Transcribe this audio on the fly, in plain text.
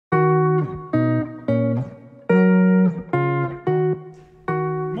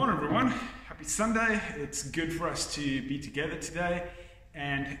Happy Sunday. It's good for us to be together today.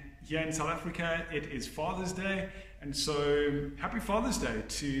 And here in South Africa, it is Father's Day. And so happy Father's Day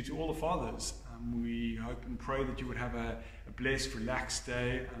to all the fathers. We hope and pray that you would have a blessed, relaxed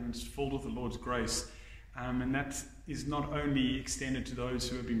day and just filled with the Lord's grace. And that is not only extended to those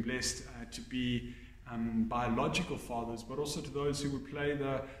who have been blessed to be biological fathers, but also to those who would play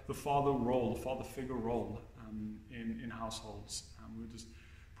the father role, the father figure role in households. We just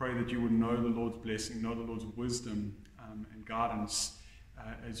pray that you would know the Lord's blessing, know the Lord's wisdom and guidance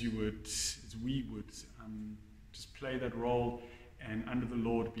as we would just play that role and under the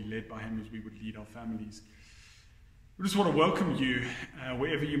Lord be led by Him as we would lead our families. We just want to welcome you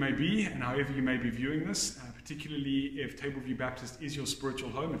wherever you may be and however you may be viewing this, particularly if Tableview Baptist is your spiritual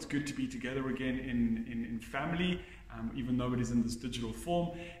home. It's good to be together again in family, even though it is in this digital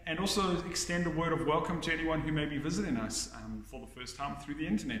form, and also extend a word of welcome to anyone who may be visiting us for the first time through the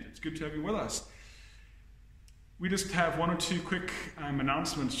internet. It's good to have you with us. We just have one or two quick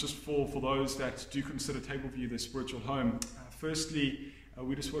announcements just for those that do consider Tableview their spiritual home. Firstly,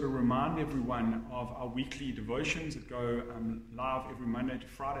 we just want to remind everyone of our weekly devotions that go live every Monday to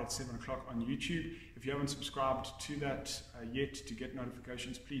Friday at 7 o'clock on YouTube. If you haven't subscribed to that yet to get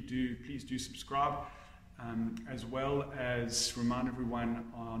notifications, please do subscribe. As well as remind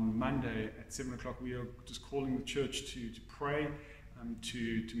everyone on Monday at 7 o'clock, we are just calling the church to pray,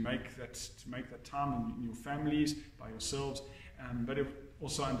 to make that time in your families, by yourselves, but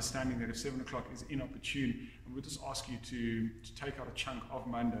also understanding that if 7 o'clock is inopportune, and we'll just ask you to take out a chunk of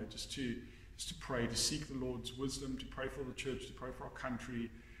Monday just to pray, to seek the Lord's wisdom, to pray for the church, to pray for our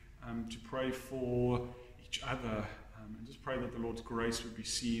country, to pray for each other, and just pray that the Lord's grace would be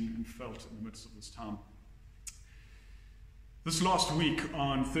seen and felt in the midst of this time. This last week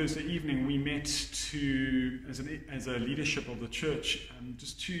on Thursday evening, we met as a leadership of the church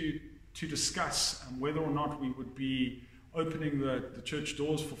just to discuss whether or not we would be opening the church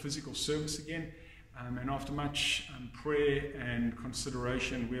doors for physical service again. And after much prayer and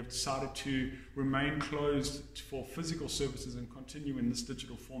consideration, we have decided to remain closed for physical services and continue in this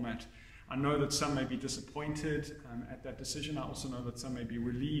digital format. I know that some may be disappointed at that decision. I also know that some may be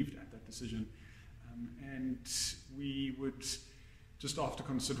relieved at that decision. And we would, just after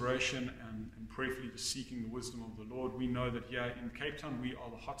consideration and prayerfully just seeking the wisdom of the Lord, we know that here in Cape Town we are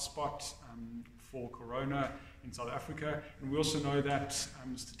the hotspot for Corona in South Africa, and we also know that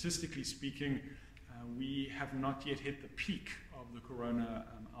statistically speaking, we have not yet hit the peak of the Corona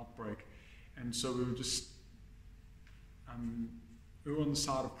outbreak, and so we were just we were on the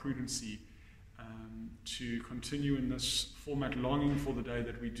side of prudency to continue in this format, longing for the day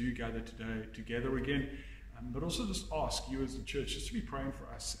that we do gather together again, but also just ask you as the church just to be praying for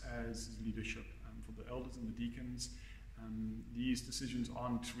us as leadership, for the elders and the deacons. These decisions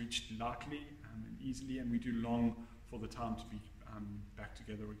aren't reached lightly and easily, and we do long for the time to be back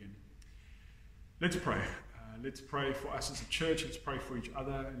together again. Let's pray. Let's pray for us as a church. Let's pray for each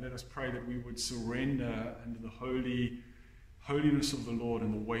other, and let us pray that we would surrender under the holiness of the Lord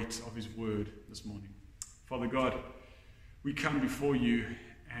and the weight of His word this morning. Father God, we come before you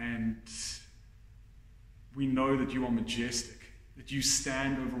and we know that you are majestic, that you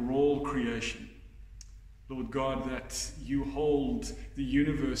stand over all creation. Lord God, that you hold the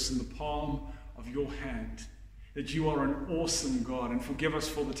universe in the palm of your hand, that you are an awesome God. And forgive us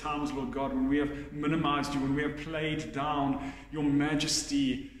for the times, Lord God, when we have minimized you, when we have played down your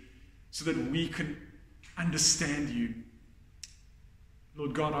majesty so that we can understand you.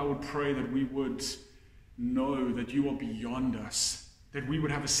 Lord God, I would pray that we would know that you are beyond us, that we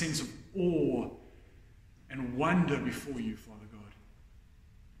would have a sense of awe and wonder before you, Father God.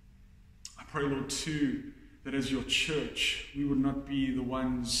 I pray, Lord, too, that as your church, we would not be the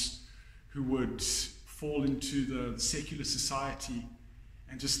ones who would fall into the secular society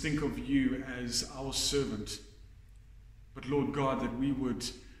and just think of you as our servant. But Lord God, that we would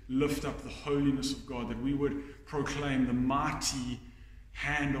lift up the holiness of God, that we would proclaim the mighty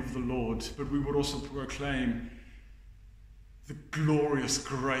hand of the Lord, but we would also proclaim the glorious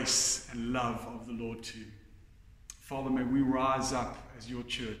grace and love of the Lord too. Father, may we rise up as your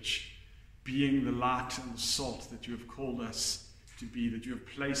church, being the light and the salt that you have called us to be, that you have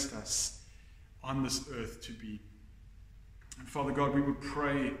placed us on this earth to be. And Father God, we would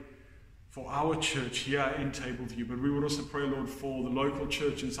pray for our church here in Tableview, but we would also pray, Lord, for the local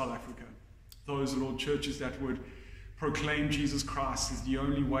church in South Africa, those, Lord, churches that would proclaim Jesus Christ as the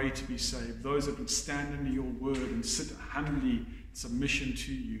only way to be saved, those that would stand under your word and sit humbly in submission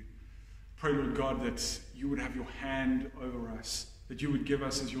to you. Pray, Lord God, that you would have your hand over us, that you would give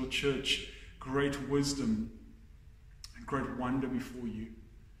us as your church great wisdom and great wonder before you.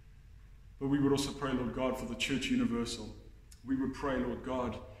 But we would also pray, Lord God, for the Church Universal. We would pray, Lord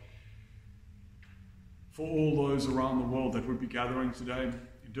God, for all those around the world that would be gathering today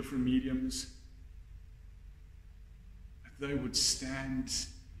in different mediums, that they would stand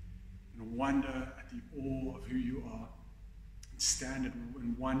in wonder at the awe of who you are, and stand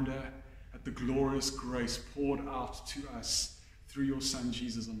in wonder at the glorious grace poured out to us through your Son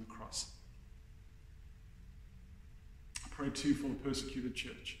Jesus on the cross. I pray too for the persecuted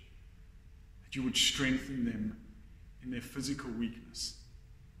church, that you would strengthen them in their physical weakness.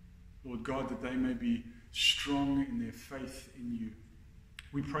 Lord God, that they may be strong in their faith in you.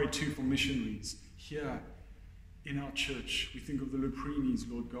 We pray too for missionaries here in our church. We think of the Luprinis,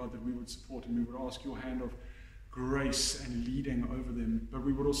 Lord God, that we would support, and we would ask your hand of grace and leading over them. But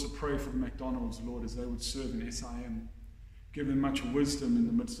we would also pray for the McDonald's, Lord, as they would serve in SIM. Give them much wisdom in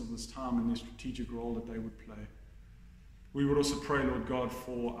the midst of this time and their strategic role that they would play. We would also pray, Lord God,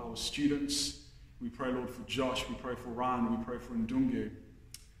 for our students. We pray, Lord, for Josh. We pray for Ryan. We pray for Ndunge.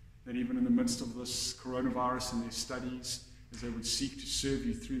 That even in the midst of this coronavirus and their studies, as they would seek to serve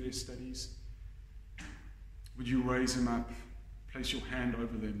you through their studies, would you raise them up, place your hand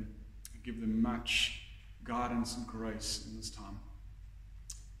over them, and give them much guidance and grace in this time.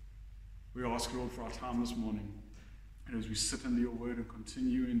 We ask, Lord, for our time this morning, and as we sit under your word and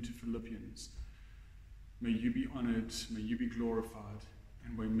continue into Philippians, may you be honored, may you be glorified,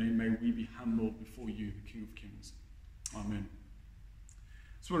 and may we be humbled before you, the King of Kings. Amen.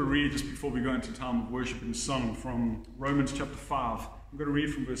 I just want to read, just before we go into time of worship and song, from Romans chapter 5. I'm going to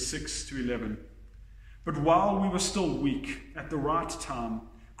read from verse 6 to 11. But while we were still weak, at the right time,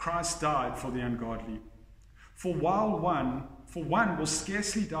 Christ died for the ungodly. For one will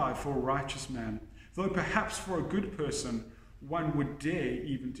scarcely die for a righteous man, though perhaps for a good person one would dare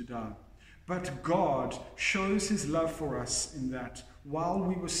even to die. But God shows his love for us in that, while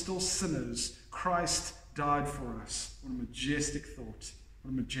we were still sinners, Christ died for us. What a majestic thought.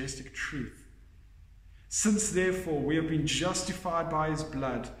 What a majestic truth. Since therefore we have been justified by his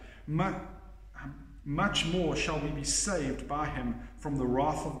blood, much more shall we be saved by him from the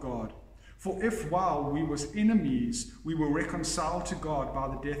wrath of God. For if while we were enemies we were reconciled to God by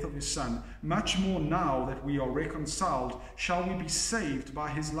the death of his Son, much more now that we are reconciled shall we be saved by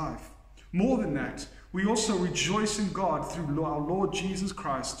his life. More than that, we also rejoice in God through our Lord Jesus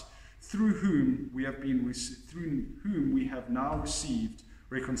Christ, through whom we have now received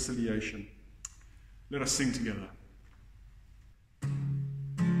reconciliation. Let us sing together.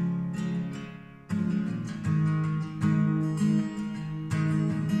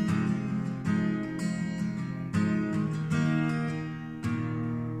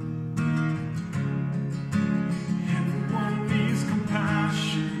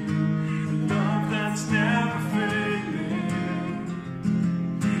 Salvation.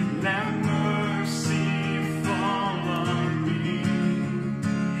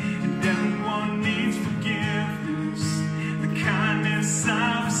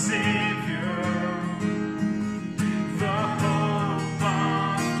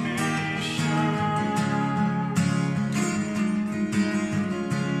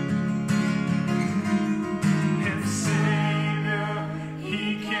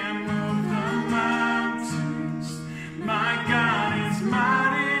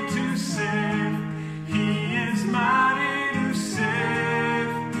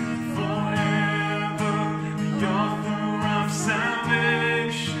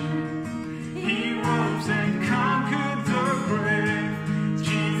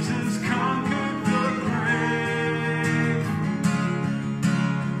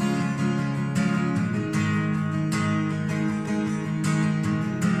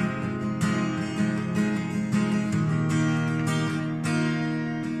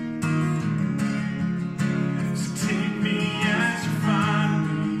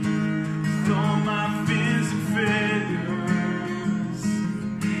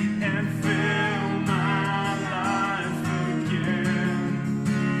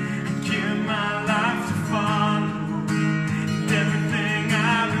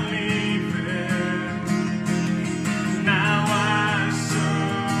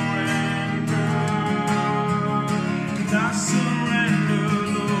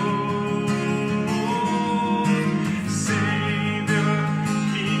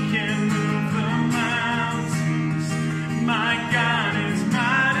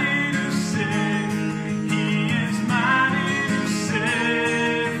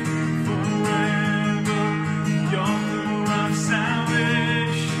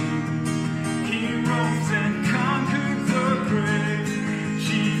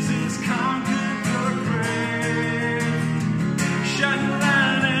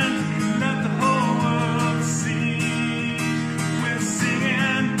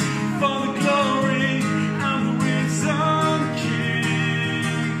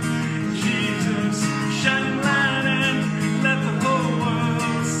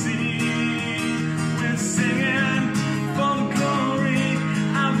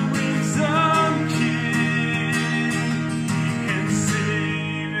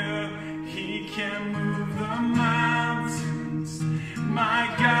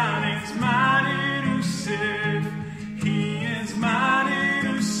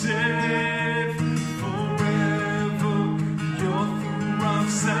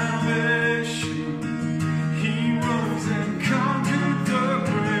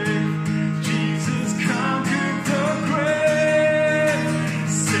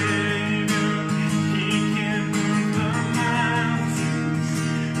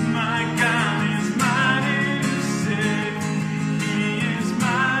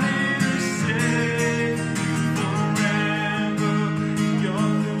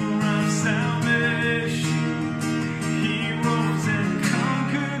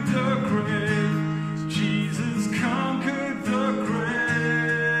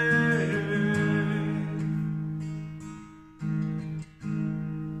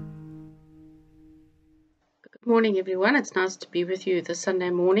 morning, everyone. It's nice to be with you this Sunday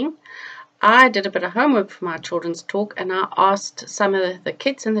morning. I did a bit of homework for my children's talk, and I asked some of the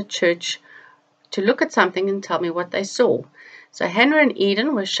kids in the church to look at something and tell me what they saw. So Hannah and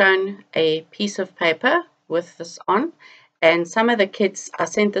Eden were shown a piece of paper with this on, and some of the kids, I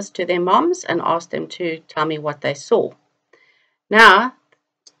sent this to their moms and asked them to tell me what they saw. Now,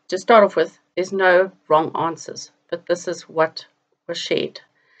 to start off with, there's no wrong answers, but this is what was shared.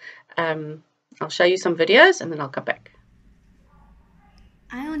 I'll show you some videos and then I'll come back.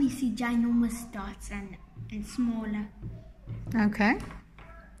 I only see ginormous dots and smaller. Okay,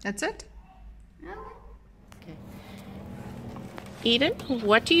 that's it. Okay. Eden,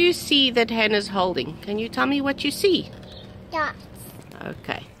 what do you see that Hannah's holding? Can you tell me what you see? Dots.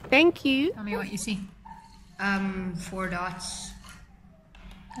 Okay, thank you. Tell me what you see. 4 dots.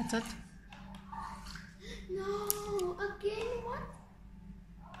 That's it. No, again, what?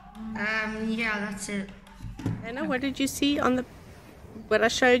 Yeah, that's it. Hannah, what did you see on what I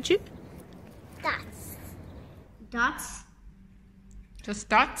showed you? Dots. Dots? Just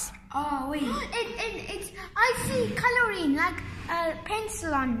dots? Oh, wait. I see coloring, like a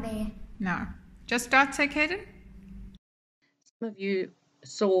pencil on there. No. Just dots, Kaden? Some of you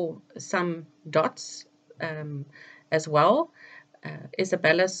saw some dots as well.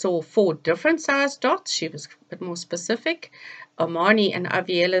 Isabella saw 4 different size dots. She was a bit more specific. Omani and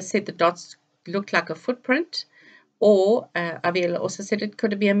Aviela said the dots looked like a footprint. Or Aviela also said it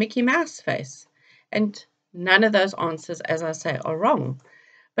could be a Mickey Mouse face. And none of those answers, as I say, are wrong.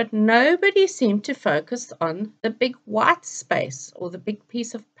 But nobody seemed to focus on the big white space or the big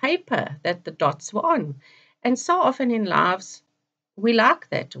piece of paper that the dots were on. And so often in lives, we like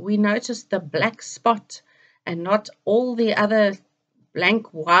that. We notice the black spot and not all the other blank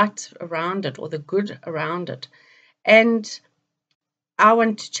white around it or the good around it. And I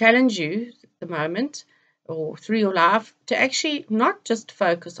want to challenge you at the moment or through your life to actually not just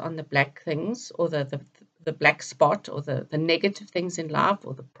focus on the black things or the black spot or the negative things in life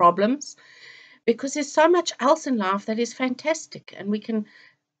or the problems, because there's so much else in life that is fantastic, and we can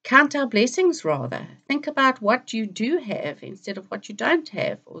count our blessings rather. Think about what you do have instead of what you don't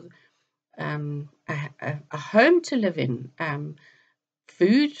have, or a home to live in,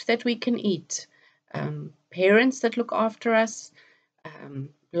 food that we can eat, parents that look after us,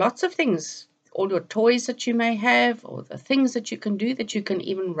 lots of things, all your toys that you may have, or the things that you can do, that you can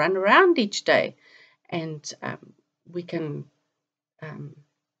even run around each day. And we can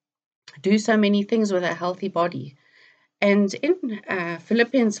do so many things with a healthy body. And in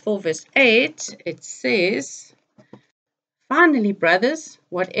Philippians 4 verse 8, it says, "Finally, brothers,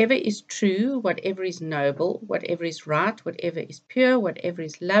 whatever is true, whatever is noble, whatever is right, whatever is pure, whatever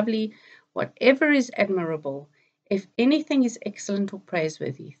is lovely, whatever is admirable, if anything is excellent or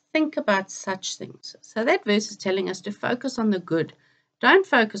praiseworthy, think about such things." So that verse is telling us to focus on the good. Don't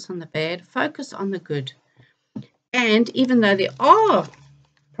focus on the bad, focus on the good. And even though there are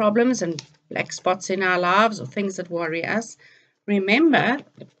problems and black spots in our lives or things that worry us, remember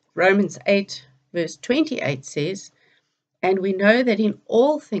Romans 8 verse 28 says, "And we know that in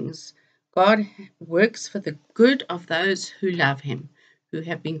all things God works for the good of those who love him, who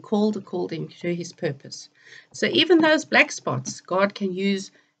have been called according to his purpose." So even those black spots, God can use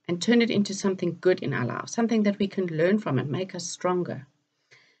and turn it into something good in our lives, something that we can learn from and make us stronger.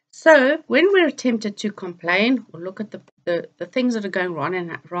 So when we're tempted to complain or look at the things that are going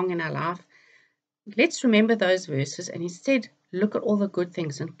wrong in our life, let's remember those verses and instead look at all the good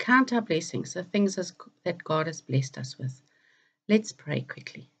things and count our blessings, the things that God has blessed us with. Let's pray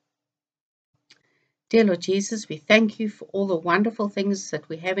quickly. Dear Lord Jesus, we thank you for all the wonderful things that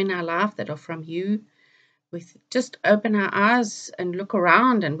we have in our life that are from you. We just open our eyes and look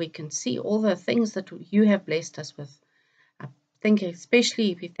around and we can see all the things that you have blessed us with. I think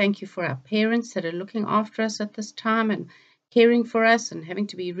especially we thank you for our parents that are looking after us at this time and caring for us and having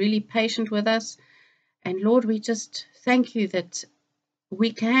to be really patient with us. And Lord, we just thank you that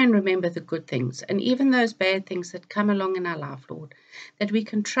we can remember the good things and even those bad things that come along in our life, Lord, that we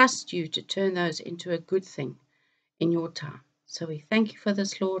can trust you to turn those into a good thing in your time. So we thank you for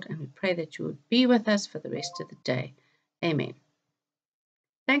this, Lord, and we pray that you would be with us for the rest of the day. Amen.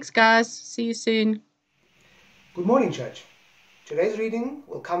 Thanks, guys. See you soon. Good morning, church. Today's reading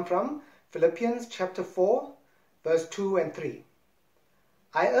will come from Philippians chapter 4, verse 2 and 3.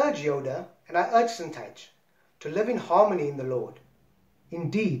 "I urge Yoda and I urge Syntyche to live in harmony in the Lord.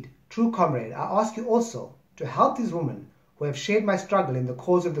 Indeed, true comrade, I ask you also to help these women who have shared my struggle in the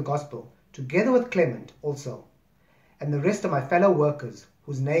cause of the gospel, together with Clement also, and the rest of my fellow workers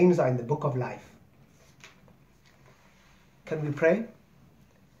whose names are in the book of life." Can we pray?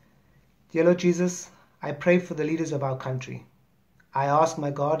 Dear Lord Jesus, I pray for the leaders of our country. I ask, my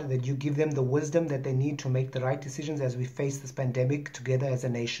God, that you give them the wisdom that they need to make the right decisions as we face this pandemic together as a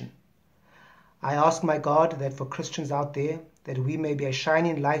nation. I ask, my God, that for Christians out there, that we may be a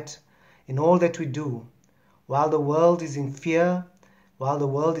shining light in all that we do. While the world is in fear, while the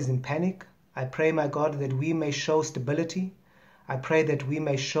world is in panic, I pray, my God, that we may show stability. I pray that we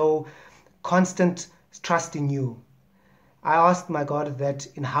may show constant trust in you. I ask, my God, that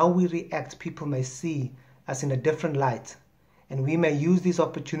in how we react, people may see us in a different light, and we may use these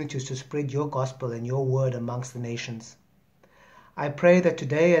opportunities to spread your gospel and your word amongst the nations. I pray that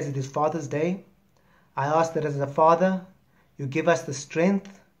today, as it is Father's Day, I ask that as a father, you give us the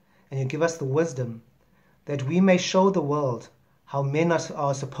strength and you give us the wisdom that we may show the world how men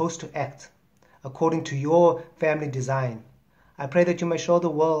are supposed to act according to your family design. I pray that you may show the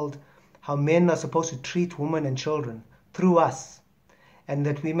world how men are supposed to treat women and children through us, and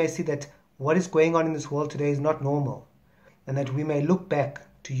that we may see that what is going on in this world today is not normal, and that we may look back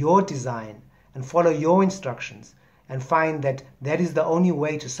to your design and follow your instructions and find that that is the only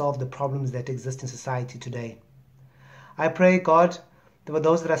way to solve the problems that exist in society today. I pray, God, that for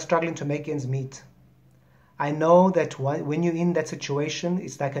those that are struggling to make ends meet, I know that when you're in that situation,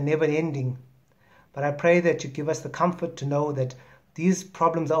 it's like a never ending. But I pray that you give us the comfort to know that these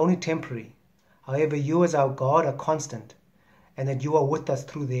problems are only temporary. However, you as our God are constant, and that you are with us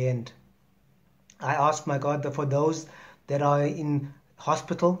through the end. I ask, my God, that for those that are in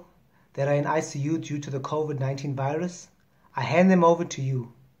hospital, that are in ICU due to the COVID-19 virus, I hand them over to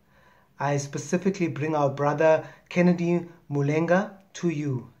you. I specifically bring our brother Kennedy Mulenga to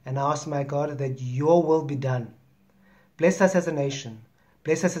you, and I ask, my God, that your will be done. Bless us as a nation.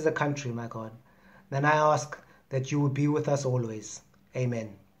 Bless us as a country, my God. Then I ask that you would be with us always.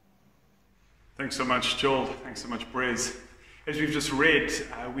 Amen. Thanks so much, Joel. Thanks so much, Brez. As we've just read,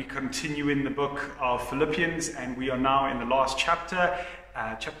 we continue in the book of Philippians, and we are now in the last chapter,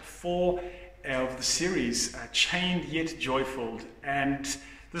 chapter 4 of the series, Chained Yet Joyful. And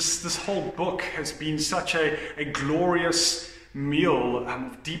this whole book has been such a glorious meal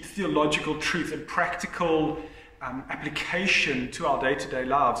of deep theological truth and practical application to our day-to-day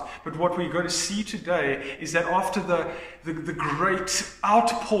lives. But what we're going to see today is that after the great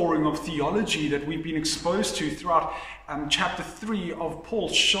outpouring of theology that we've been exposed to throughout chapter 3 of Paul,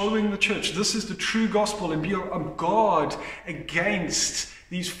 showing the church this is the true gospel and be on guard against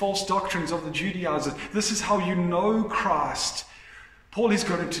these false doctrines of the Judaizers. This is how you know Christ. Paul is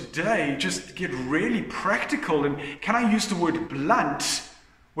going to today just get really practical, and can I use the word blunt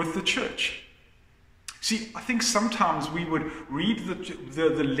with the church? See, I think sometimes we would read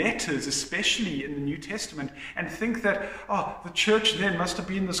the letters, especially in the New Testament, and think that, the church then must have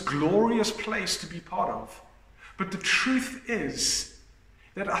been this glorious place to be part of. But the truth is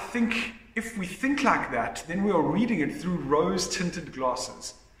that I think if we think like that, then we are reading it through rose-tinted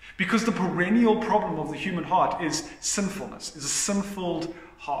glasses. Because the perennial problem of the human heart is sinfulness, is a sinful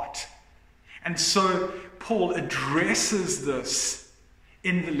heart. And so Paul addresses this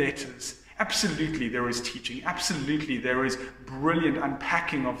in the letters. Absolutely there is teaching. Absolutely there is brilliant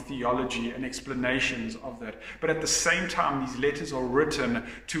unpacking of theology and explanations of that. But at the same time, these letters are written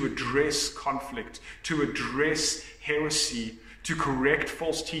to address conflict, to address heresy, to correct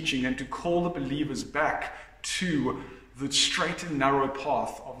false teaching, and to call the believers back to the straight and narrow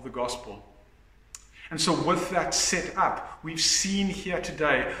path of the gospel. And so with that set up, we've seen here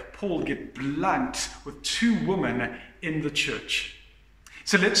today Paul get blunt with two women in the church.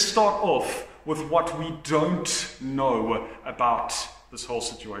 So let's start off with what we don't know about this whole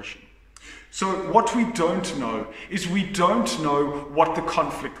situation. So what we don't know is we don't know what the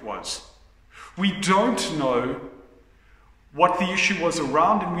conflict was. We don't know what the issue was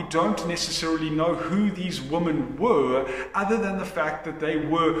around, and we don't necessarily know who these women were, other than the fact that they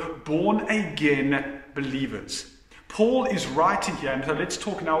were born-again believers. Paul is writing here, and so let's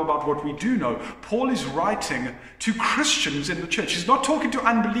talk now about what we do know. Paul is writing to Christians in the church. He's not talking to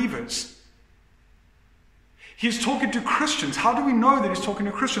unbelievers. He's talking to Christians. How do we know that he's talking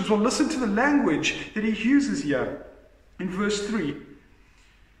to Christians? Well, listen to the language that he uses here in verse 3.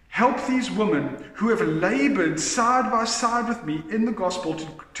 Help these women who have labored side by side with me in the gospel,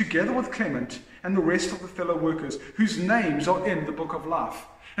 together with Clement and the rest of the fellow workers, whose names are in the book of life.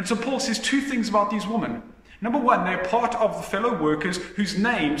 And so Paul says two things about these women. Number one, they're part of the fellow workers whose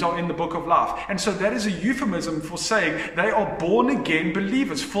names are in the book of life. And so that is a euphemism for saying they are born-again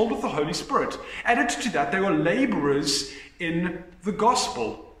believers, filled with the Holy Spirit. Added to that, they are laborers in the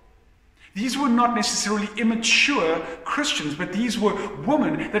gospel. These were not necessarily immature Christians, but these were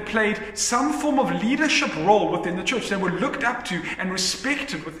women that played some form of leadership role within the church. They were looked up to and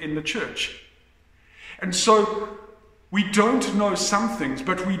respected within the church. And so we don't know some things,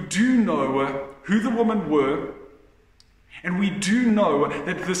 but we do know who the women were, and we do know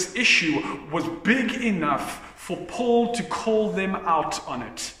that this issue was big enough for Paul to call them out on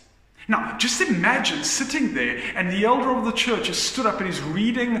it. Now, just imagine sitting there, and the elder of the church has stood up and is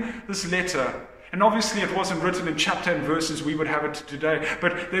reading this letter. And obviously it wasn't written in chapter and verses, we would have it today,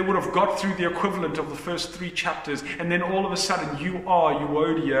 but they would have got through the equivalent of the first 3 chapters, and then all of a sudden you are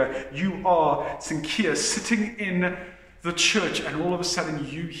Euodia, you are Syntyche, sitting in the church, and all of a sudden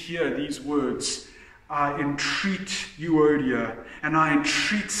you hear these words, I entreat Euodia, and I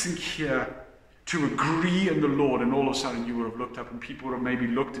entreat Syntyche to agree in the Lord. And all of a sudden you would have looked up, and people would have maybe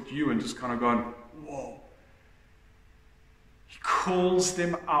looked at you and just kind of gone, whoa. He calls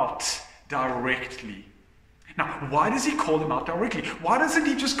them out directly. Now, why does he call them out directly? Why doesn't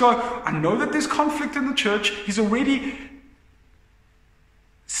he just go, I know that there's conflict in the church. He's already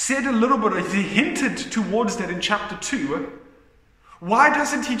said a little bit, he hinted towards that in chapter 2. Why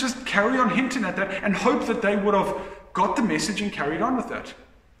doesn't he just carry on hinting at that and hope that they would have got the message and carried on with that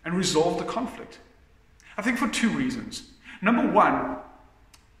and resolved the conflict? I think for 2 reasons. Number 1,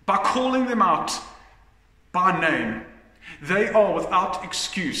 by calling them out by name, they are without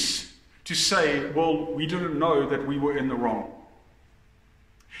excuse to say, well, we didn't know that we were in the wrong.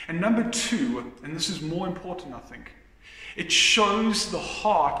 And number 2, and this is more important, I think, it shows the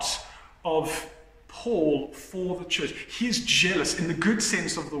heart of Paul for the church. He is jealous, in the good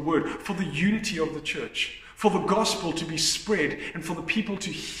sense of the word, for the unity of the church, for the gospel to be spread, and for the people to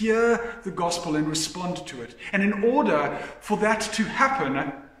hear the gospel and respond to it. And in order for that to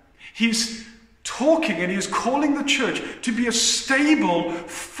happen, he's talking and he is calling the church to be a stable,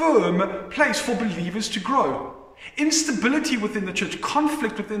 firm place for believers to grow. Instability within the church,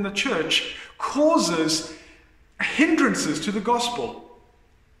 conflict within the church causes hindrances to the gospel.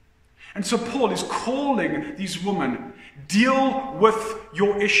 And so Paul is calling these women, deal with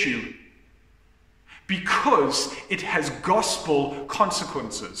your issue because it has gospel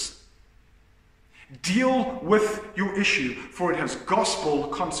consequences. Deal with your issue, for it has gospel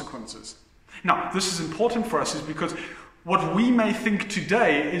consequences. Now, this is important for us is because what we may think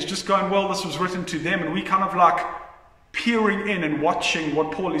today is just going, well, this was written to them, and we kind of like peering in and watching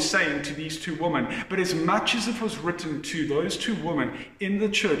what Paul is saying to these 2 women. But as much as it was written to those 2 women in the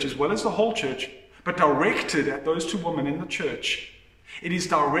church, as well as the whole church, but directed at those 2 women in the church, it is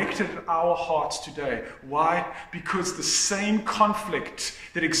directed at our hearts today. Why? Because the same conflict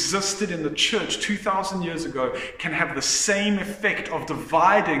that existed in the church 2,000 years ago can have the same effect of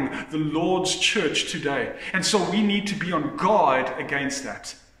dividing the Lord's church today. And so we need to be on guard against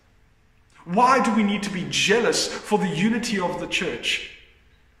that. Why do we need to be jealous for the unity of the church?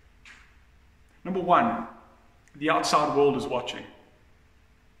 Number 1, the outside world is watching.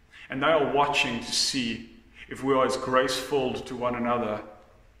 And they are watching to see if we are as grace-filled to one another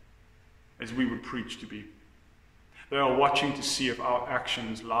as we would preach to be. They are watching to see if our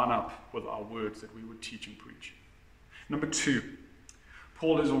actions line up with our words that we would teach and preach. Number 2,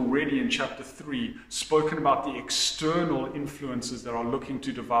 Paul has already in chapter 3 spoken about the external influences that are looking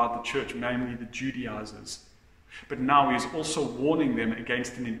to divide the church, namely the Judaizers. But now he is also warning them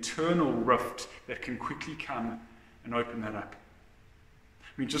against an internal rift that can quickly come and open that up.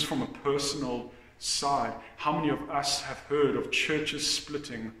 I mean, just from a personal side, how many of us have heard of churches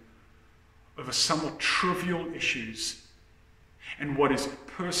splitting over somewhat trivial issues and what is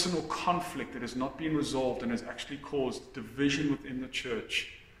personal conflict that has not been resolved and has actually caused division within the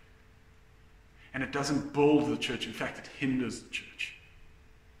church? And it doesn't build the church, in fact it hinders the church.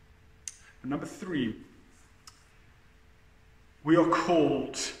 And number 3, we are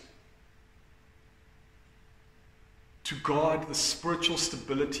called to guard the spiritual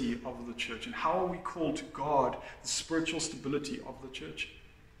stability of the church. And how are we called to guard the spiritual stability of the church?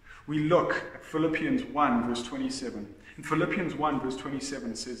 We look at Philippians 1 verse 27. In Philippians 1 verse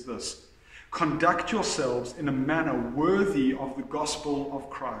 27 it says this: conduct yourselves in a manner worthy of the gospel of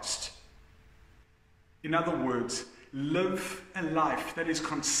Christ. In other words, live a life that is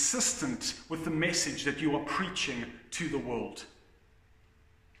consistent with the message that you are preaching to the world.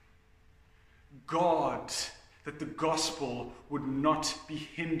 Guard that the gospel would not be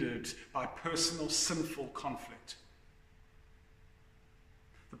hindered by personal sinful conflict.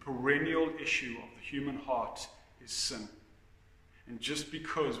 The perennial issue of the human heart is sin. And just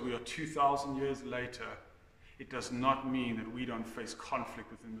because we are 2,000 years later, it does not mean that we don't face conflict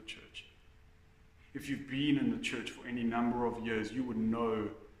within the church. If you've been in the church for any number of years, you would know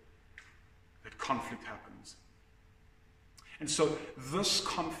that conflict happens. And so this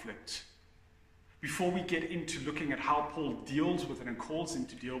conflict, before we get into looking at how Paul deals with it and calls him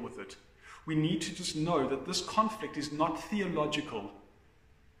to deal with it, we need to just know that this conflict is not theological.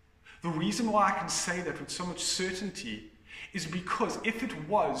 The reason why I can say that with so much certainty is because if it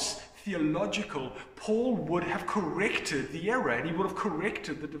was theological, Paul would have corrected the error and he would have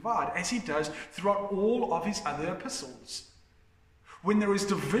corrected the divide, as he does throughout all of his other epistles. When there is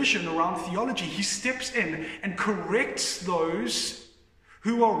division around theology, he steps in and corrects those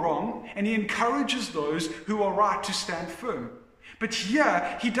who are wrong, and he encourages those who are right to stand firm. But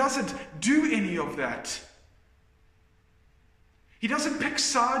here, he doesn't do any of that. He doesn't pick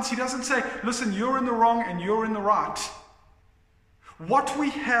sides. He doesn't say, listen, you're in the wrong and you're in the right. What we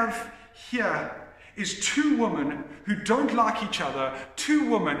have here is two women who don't like each other, two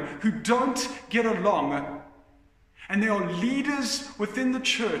women who don't get along, and they are leaders within the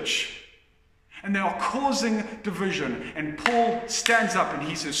church, and they are causing division. And Paul stands up and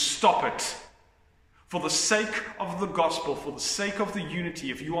he says, stop it. For the sake of the gospel, for the sake of the unity,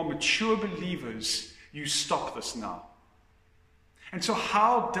 if you are mature believers, you stop this now. And so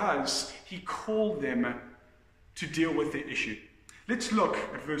how does he call them to deal with the issue? Let's look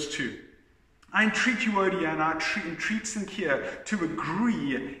at verse 2. I entreat Euodia and I entreat Syntyche to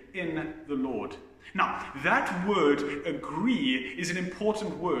agree in the Lord. Now, that word, agree, is an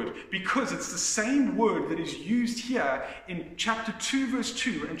important word because it's the same word that is used here in chapter 2, verse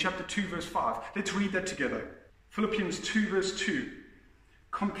 2 and chapter 2, verse 5. Let's read that together. Philippians 2, verse 2.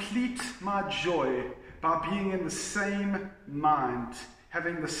 Complete my joy by being in the same mind,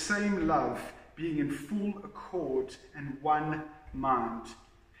 having the same love, being in full accord and one mind.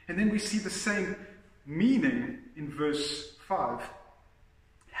 And then we see the same meaning in verse 5.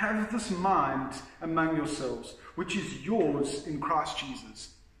 Have this mind among yourselves, which is yours in Christ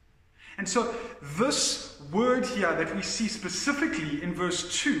Jesus. And so this word here that we see specifically in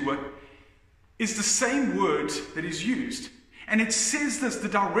verse 2 is the same word that is used. And it says this, the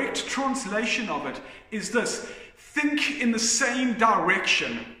direct translation of it is this: think in the same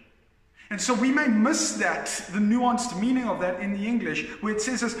direction. And so we may miss that, the nuanced meaning of that in the English, where it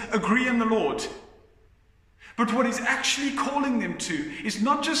says this, agree in the Lord. But what he's actually calling them to is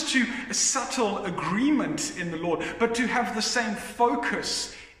not just to a subtle agreement in the Lord, but to have the same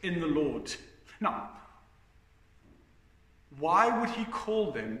focus in the Lord. Now, why would he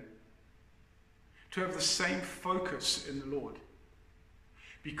call them to have the same focus in the Lord?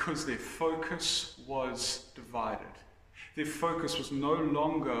 Because their focus was divided. Their focus was no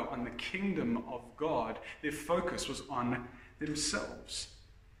longer on the kingdom of God. Their focus was on themselves.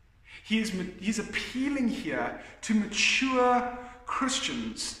 He's appealing here to mature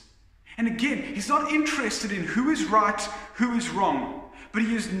Christians. And again, he's not interested in who is right, who is wrong. But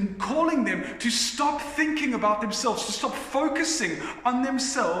he is calling them to stop thinking about themselves, to stop focusing on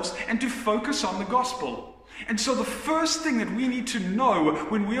themselves and to focus on the gospel. And so the first thing that we need to know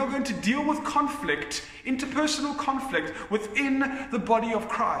when we are going to deal with conflict, interpersonal conflict within the body of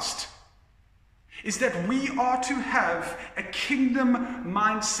Christ, is that we are to have a kingdom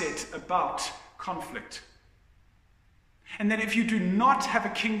mindset about conflict. And that if you do not have a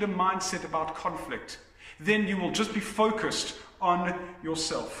kingdom mindset about conflict, then you will just be focused on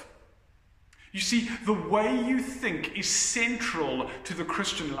yourself. You see, the way you think is central to the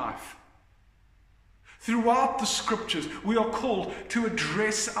Christian life. Throughout the scriptures, we are called to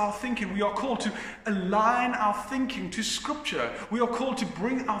address our thinking. We are called to align our thinking to scripture. We are called to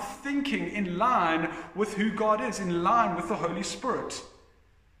bring our thinking in line with who God is, in line with the Holy Spirit.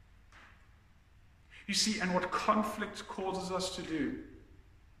 You see, and what conflict causes us to do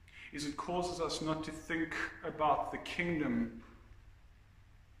is it causes us not to think about the kingdom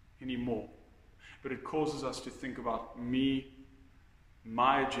anymore, but it causes us to think about me,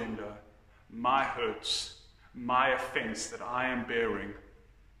 my agenda, my hurts, my offense that I am bearing.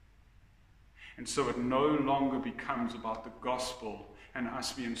 And so it no longer becomes about the gospel and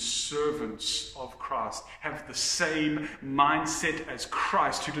us being servants of Christ, have the same mindset as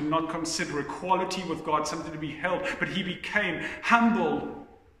Christ, who did not consider equality with God something to be held, but he became humble.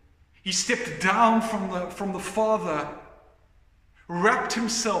 He stepped down from the Father, wrapped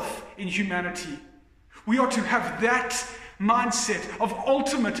himself in humanity. We are to have that mindset of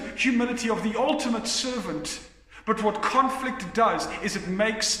ultimate humility, of the ultimate servant. But what conflict does is it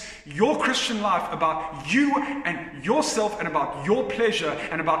makes your Christian life about you and yourself and about your pleasure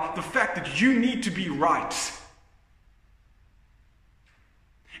and about the fact that you need to be right.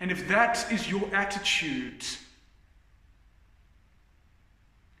 And if that is your attitude,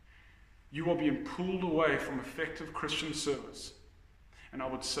 you are being pulled away from effective Christian service. And I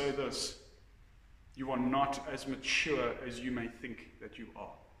would say this: you are not as mature as you may think that you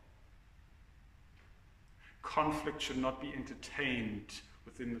are. Conflict should not be entertained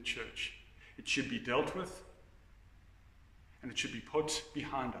within the church. It should be dealt with, and it should be put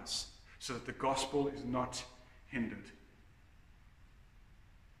behind us so that the gospel is not hindered.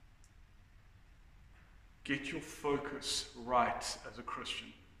 Get your focus right as a Christian.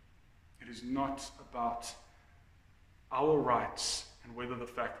 It is not about our rights and whether the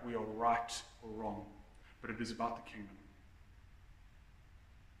fact we are right or wrong, but it is about the kingdom.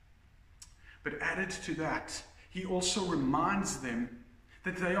 But added to that, he also reminds them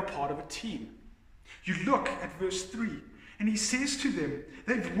that they are part of a team. You look at verse 3, and he says to them,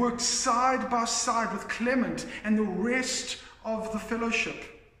 they've worked side by side with Clement and the rest of the fellowship.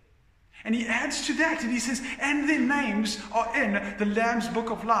 And he adds to that, and he says, and their names are in the Lamb's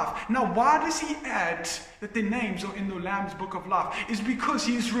book of life. Now, why does he add that their names are in the Lamb's book of life? Is because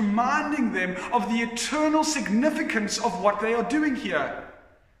he is reminding them of the eternal significance of what they are doing here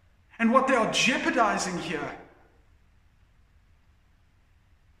and what they are jeopardizing here.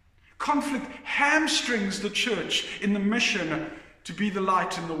 Conflict hamstrings the church in the mission to be the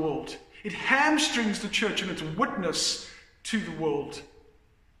light in the world. It hamstrings the church in its witness to the world.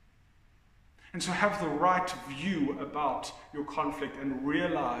 And so have the right view about your conflict and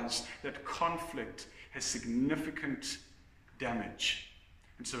realize that conflict has significant damage.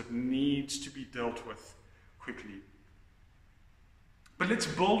 And so it needs to be dealt with quickly. But let's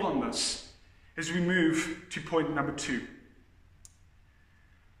build on this as we move to point number 2.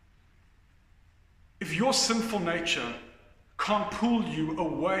 If your sinful nature can't pull you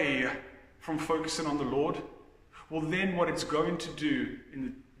away from focusing on the Lord, well then what it's going to do,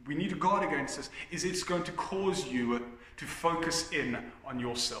 we need to guard against this, is it's going to cause you to focus in on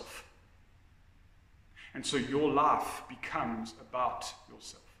yourself. And so your life becomes about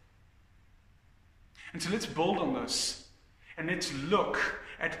yourself. And so let's build on this, and let's look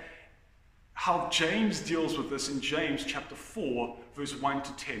at how James deals with this in James chapter 4, verse 1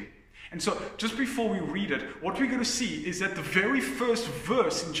 to 10. And so, just before we read it, what we're going to see is that the very first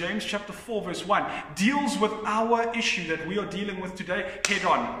verse in James chapter 4, verse 1, deals with our issue that we are dealing with today head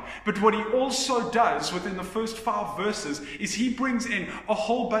on. But what he also does within the first 5 verses is he brings in a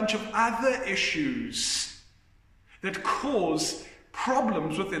whole bunch of other issues that cause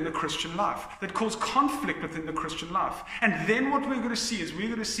problems within the Christian life, that cause conflict within the Christian life. And then what we're going to see is we're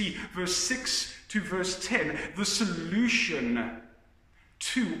going to see verse 6 to verse 10, the solution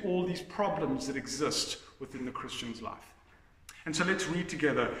to all these problems that exist within the Christian's life. And so let's read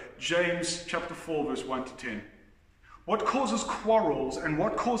together James chapter 4, verse 1 to 10. What causes quarrels and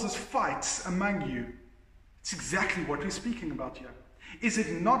what causes fights among you? It's exactly what we're speaking about here. Is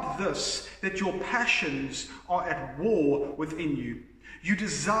it not this, that your passions are at war within you? You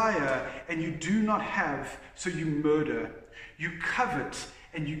desire and you do not have, so you murder. You covet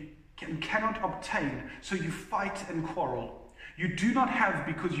and you cannot obtain, so you fight and quarrel. You do not have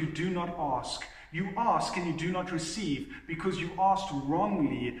because you do not ask. You ask and you do not receive because you asked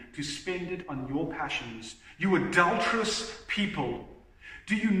wrongly to spend it on your passions. You adulterous people.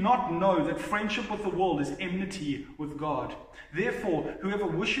 Do you not know that friendship with the world is enmity with God? Therefore, whoever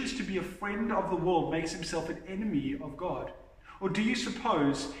wishes to be a friend of the world makes himself an enemy of God. Or do you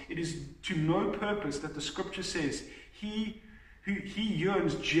suppose it is to no purpose that the scripture says, He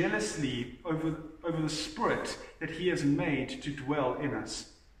yearns jealously over the Spirit that he has made to dwell in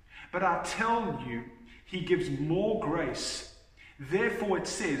us. But I tell you, he gives more grace. Therefore it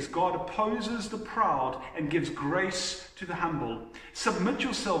says, God opposes the proud and gives grace to the humble. Submit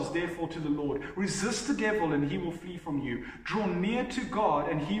yourselves therefore to the Lord. Resist the devil and he will flee from you. Draw near to God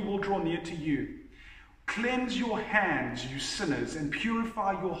and he will draw near to you. Cleanse your hands, you sinners, and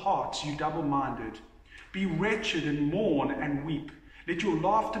purify your hearts, you double-minded. Be wretched and mourn and weep. Let your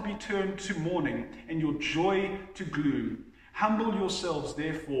laughter be turned to mourning and your joy to gloom. Humble yourselves,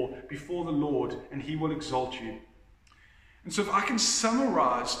 therefore, before the Lord, and he will exalt you. And so if I can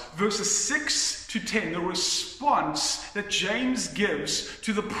summarize verses 6 to 10, the response that James gives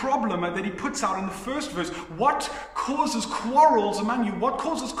to the problem that he puts out in the first verse, what causes quarrels among you? What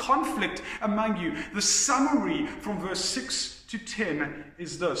causes conflict among you? The summary from verse 6 to 10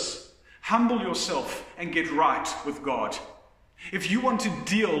 is this. Humble yourself and get right with God. If you want to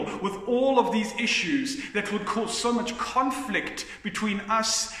deal with all of these issues that would cause so much conflict between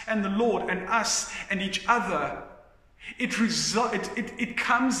us and the Lord and us and each other, it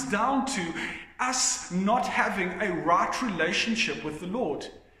comes down to us not having a right relationship with the Lord.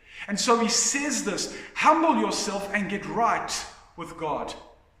 And so he says this, humble yourself and get right with God.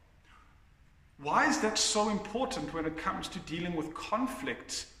 Why is that so important when it comes to dealing with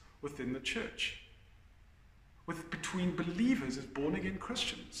conflict within the church, between believers as born-again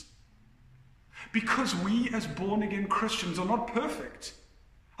Christians? Because we as born-again Christians are not perfect.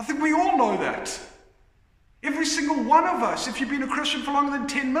 I think we all know that. Every single one of us, if you've been a Christian for longer than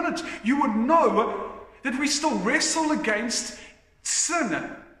 10 minutes, you would know that we still wrestle against sin.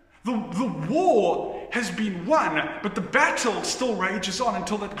 The war has been won, but the battle still rages on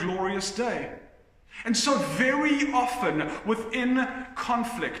until that glorious day. And so very often within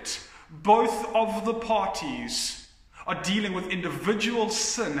conflict, both of the parties are dealing with individual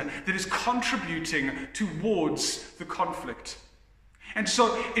sin that is contributing towards the conflict. And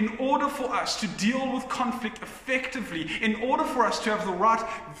so in order for us to deal with conflict effectively, in order for us to have the right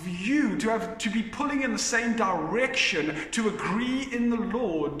view, to be pulling in the same direction, to agree in the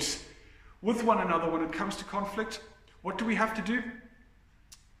Lord with one another when it comes to conflict, what do we have to do?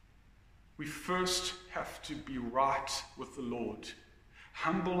 We first have to be right with the Lord.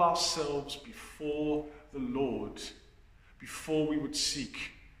 Humble ourselves before the Lord before we would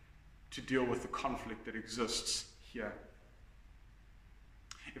seek to deal with the conflict that exists here.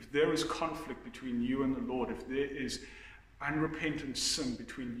 If there is conflict between you and the Lord, if there is unrepentant sin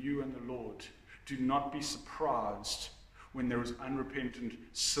between you and the Lord, do not be surprised when there is unrepentant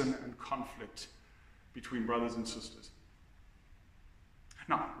sin and conflict between brothers and sisters.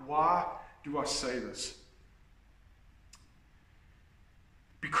 Now, why do I say this?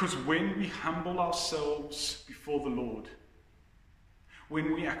 Because when we humble ourselves before the Lord,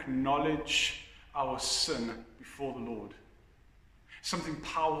 when we acknowledge our sin before the Lord, something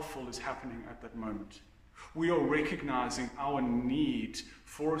powerful is happening at that moment. We are recognizing our need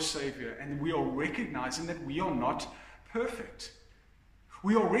for a Savior, and we are recognizing that we are not perfect.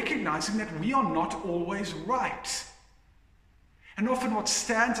 We are recognizing that we are not always right. And often what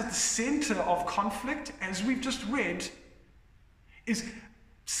stands at the center of conflict, as we've just read, is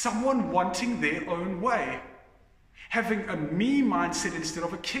someone wanting their own way, having a me mindset instead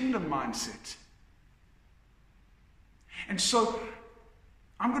of a kingdom mindset. And so,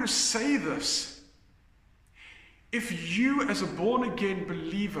 I'm going to say this. If you as a born-again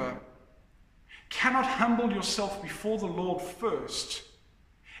believer cannot humble yourself before the Lord first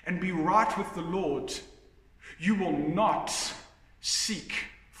and be right with the Lord, you will not seek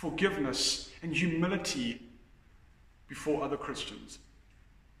forgiveness and humility before other Christians.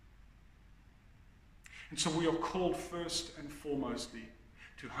 And so we are called first and foremostly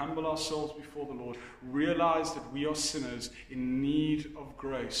to humble ourselves before the Lord, realize that we are sinners in need of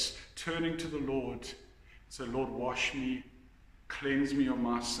grace, turning to the Lord, say, Lord, wash me, cleanse me of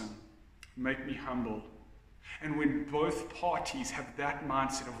my sin, make me humble. And when both parties have that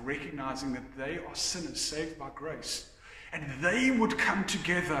mindset of recognizing that they are sinners saved by grace, and they would come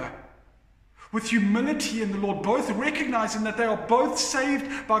together with humility in the Lord, both recognizing that they are both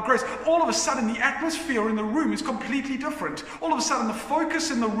saved by grace, all of a sudden the atmosphere in the room is completely different. All of a sudden the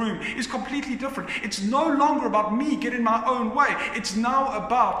focus in the room is completely different. It's no longer about me getting my own way. It's now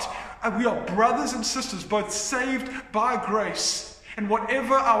about we are brothers and sisters, both saved by grace. And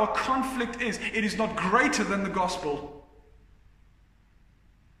whatever our conflict is, it is not greater than the gospel.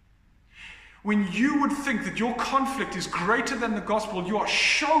 When you would think that your conflict is greater than the gospel, you are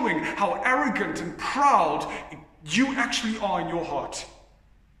showing how arrogant and proud you actually are in your heart.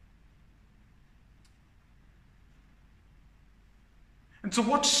 And so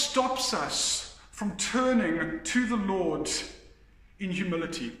what stops us from turning to the Lord in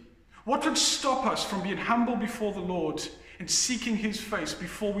humility? What would stop us from being humble before the Lord and seeking His face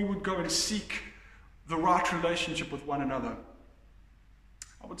before we would go and seek the right relationship with one another?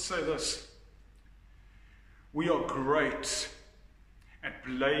 I would say this. We are great at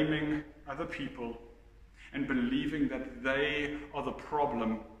blaming other people and believing that they are the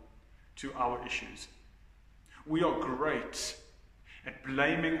problem to our issues. We are great at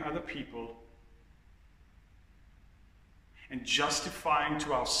blaming other people and justifying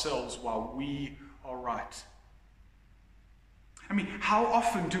to ourselves while we are right. I mean, how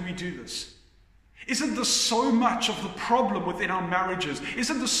often do we do this? Isn't this so much of the problem within our marriages?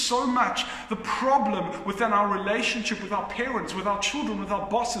 Isn't this so much the problem within our relationship with our parents, with our children, with our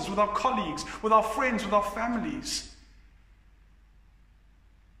bosses, with our colleagues, with our friends, with our families?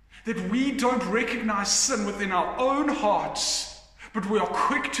 That we don't recognize sin within our own hearts, but we are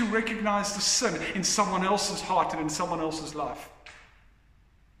quick to recognize the sin in someone else's heart and in someone else's life.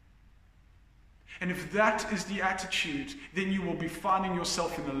 And if that is the attitude, then you will be finding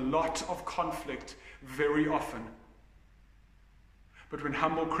yourself in a lot of conflict very often. But when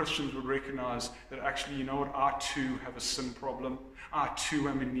humble Christians would recognize that actually, you know what, I too have a sin problem. I too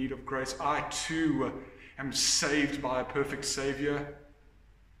am in need of grace. I too am saved by a perfect Savior.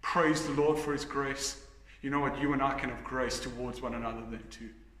 Praise the Lord for His grace. You know what, you and I can have grace towards one another then too.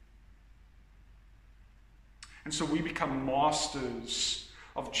 And so we become masters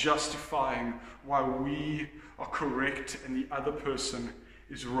of justifying why we are correct and the other person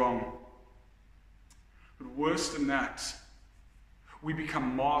is wrong. But worse than that, we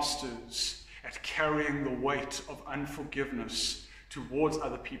become masters at carrying the weight of unforgiveness towards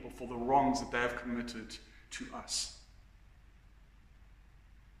other people for the wrongs that they have committed to us.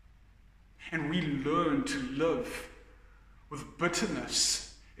 And we learn to live with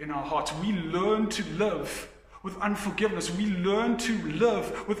bitterness in our hearts. We learn to live with unforgiveness. We learn to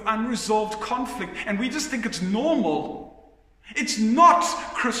live with unresolved conflict. And we just think it's normal. It's not,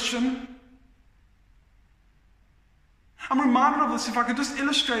 Christian. I'm reminded of this, if I could just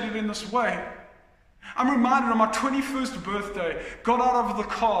illustrate it in this way. I'm reminded on my 21st birthday, got out of the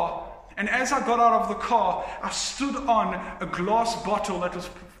car, and as I got out of the car, I stood on a glass bottle that was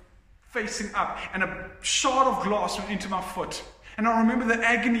facing up, and a shard of glass went into my foot. And I remember the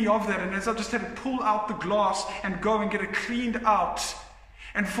agony of that, and as I just had to pull out the glass and go and get it cleaned out.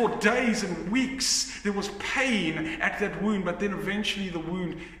 And for days and weeks, there was pain at that wound, but then eventually the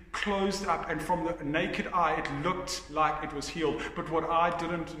wound closed up, and from the naked eye, it looked like it was healed. But what I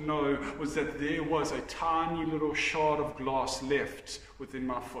didn't know was that there was a tiny little shard of glass left within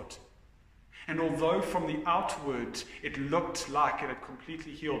my foot. And although from the outward it looked like it had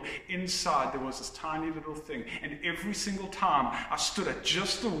completely healed, inside there was this tiny little thing. And every single time I stood at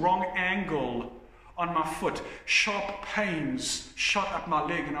just the wrong angle on my foot, sharp pains shot up my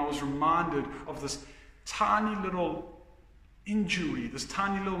leg, and I was reminded of this tiny little injury, this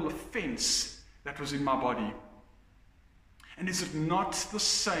tiny little offense that was in my body. And is it not the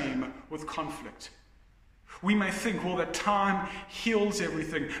same with conflict? We may think, well, that time heals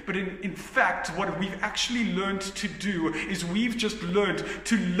everything. But in fact, what we've actually learned to do is we've just learned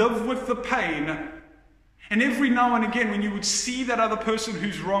to live with the pain. And every now and again, when you would see that other person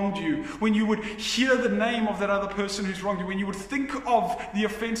who's wronged you, when you would hear the name of that other person who's wronged you, when you would think of the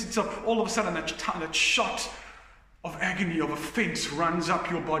offense itself, all of a sudden that shot of agony, of offense runs up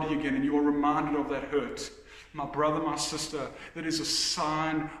your body again, and you are reminded of that hurt. My brother, my sister, that is a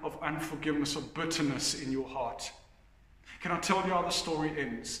sign of unforgiveness, of bitterness in your heart. Can I tell you how the story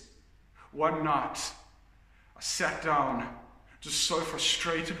ends? One night, I sat down, just so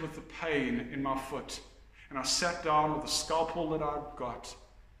frustrated with the pain in my foot, and I sat down with the scalpel that I'd got,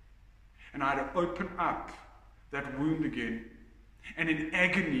 and I had to open up that wound again. And in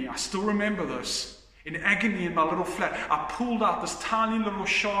agony, I still remember this, in agony in my little flat, I pulled out this tiny little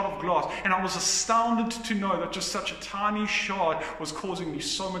shard of glass, and I was astounded to know that just such a tiny shard was causing me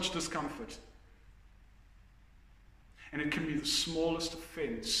so much discomfort. And it can be the smallest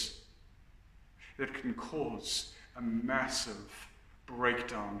offense that can cause a massive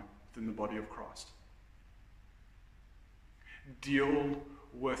breakdown within the body of Christ. Deal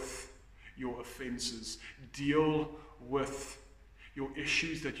with your offenses. Deal with your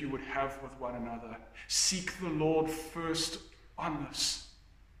issues that you would have with one another. Seek the Lord first on this.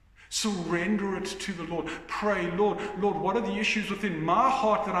 Surrender it to the Lord. Pray, Lord, what are the issues within my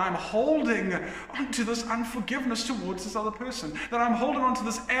heart that I'm holding onto this unforgiveness towards this other person? That I'm holding onto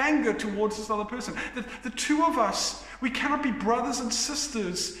this anger towards this other person? That the two of us, we cannot be brothers and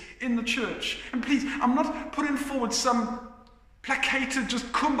sisters in the church. And please, I'm not putting forward some placated,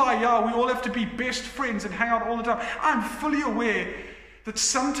 just kumbaya, we all have to be best friends and hang out all the time. I'm fully aware that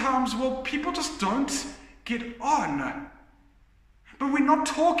sometimes, people just don't get on. But we're not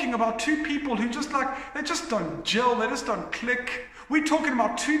talking about two people who they just don't gel, they just don't click. We're talking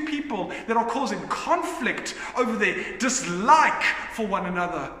about two people that are causing conflict over their dislike for one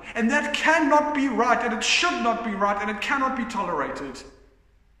another. And that cannot be right, and it should not be right, and it cannot be tolerated.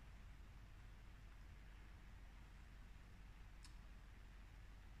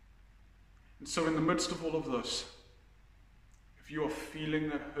 And so in the midst of all of this, if you are feeling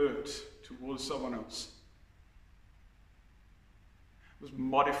that hurt towards someone else, let's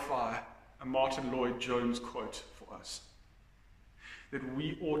modify a Martin Lloyd-Jones quote for us. That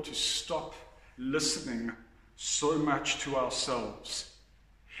we ought to stop listening so much to ourselves,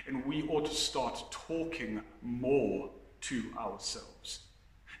 and we ought to start talking more to ourselves.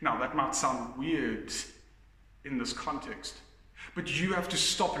 Now, that might sound weird in this context, but you have to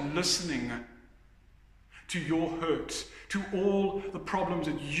stop listening to your hurt, to all the problems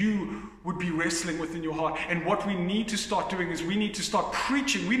that you would be wrestling with in your heart. And what we need to start doing is we need to start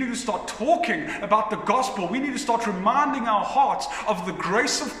preaching. We need to start talking about the gospel. We need to start reminding our hearts of the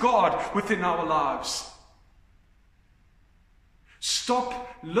grace of God within our lives.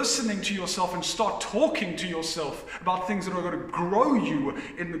 Stop listening to yourself and start talking to yourself about things that are going to grow you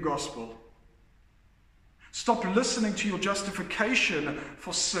in the gospel. Stop listening to your justification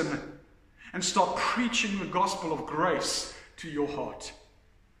for sin and start preaching the gospel of grace to your heart.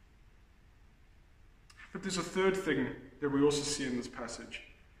 But there's a third thing that we also see in this passage.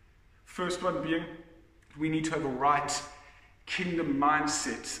 First one being, we need to have a right kingdom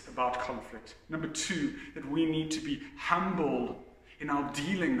mindset about conflict. Number two, that we need to be humble in our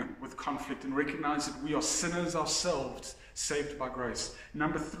dealing with conflict and recognize that we are sinners ourselves, saved by grace.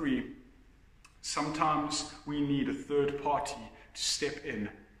 Number three, sometimes we need a third party to step in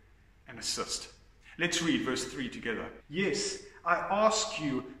and assist. Let's read verse 3 together. Yes, I ask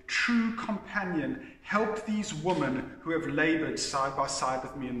you, true companion, help these women who have labored side by side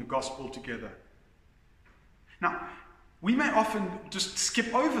with me in the gospel together. Now, we may often just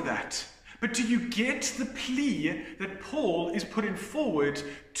skip over that, but do you get the plea that Paul is putting forward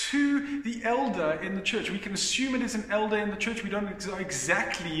to the elder in the church? We can assume it is an elder in the church. We don't know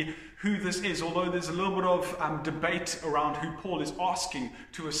exactly who this is, although there's a little bit of debate around who Paul is asking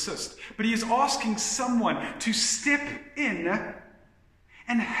to assist. But he is asking someone to step in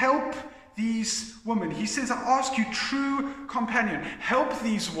and help these women. He says, I ask you, true companion, help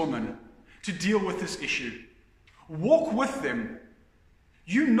these women to deal with this issue. Walk with them.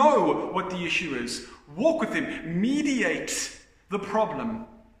 You know what the issue is. Walk with them. Mediate the problem,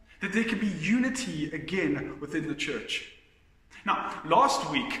 that there can be unity again within the church. Now, last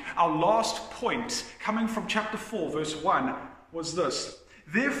week, our last point, coming from chapter 4, verse 1, was this.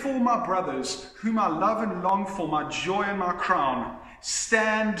 Therefore, my brothers, whom I love and long for, my joy and my crown,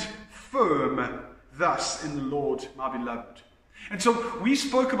 stand firm thus in the Lord, my beloved. And so we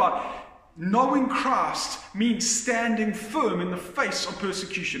spoke about knowing Christ means standing firm in the face of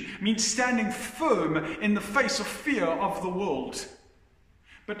persecution, means standing firm in the face of fear of the world.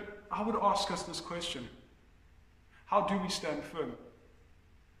 But I would ask us this question. How do we stand firm?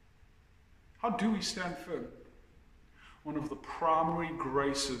 How do we stand firm? One of the primary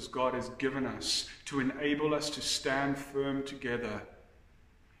graces God has given us to enable us to stand firm together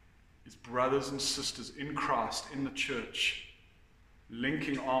is brothers and sisters in Christ, in the church,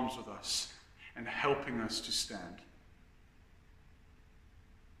 linking arms with us and helping us to stand.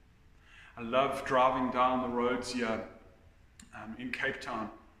 I love driving down the roads here in Cape Town,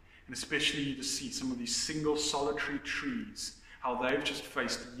 and especially to see some of these single solitary trees, how they've just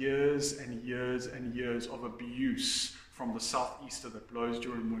faced years and years and years of abuse from the southeaster that blows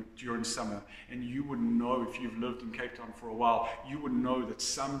during summer. And you would know, if you've lived in Cape Town for a while, you would know that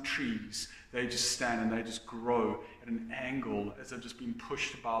some trees, they just stand and they just grow at an angle as they've just been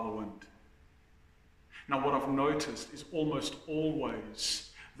pushed by the wind. Now, what I've noticed is almost always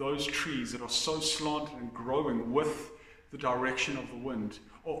those trees that are so slanted and growing with the direction of the wind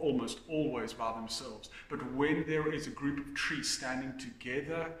are almost always by themselves. But when there is a group of trees standing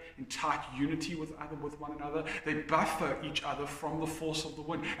together in tight unity with one another, they buffer each other from the force of the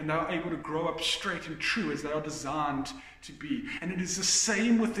wind, and they are able to grow up straight and true as they are designed to be. And it is the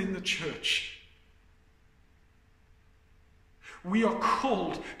same within the church. We are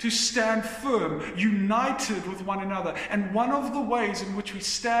called to stand firm, united with one another. And one of the ways in which we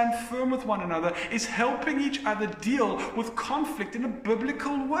stand firm with one another is helping each other deal with conflict in a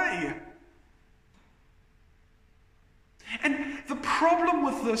biblical way. And the problem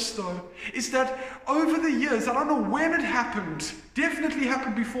with this, though, is that over the years, I don't know when it happened, definitely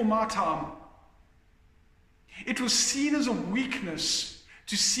happened before my time, it was seen as a weakness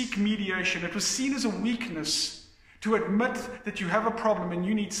to seek mediation. It was seen as a weakness to admit that you have a problem and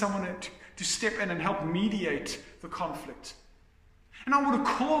you need someone to step in and help mediate the conflict. And I want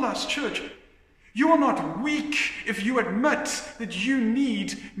to call us, church, you are not weak if you admit that you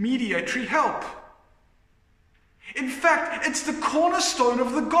need mediatory help. In fact, it's the cornerstone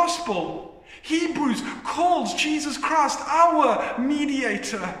of the gospel. Hebrews calls Jesus Christ our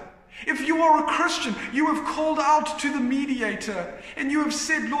mediator. If you are a Christian, you have called out to the mediator and you have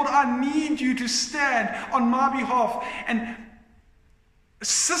said, Lord, I need you to stand on my behalf and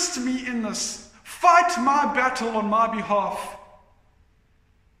assist me in this. Fight my battle on my behalf.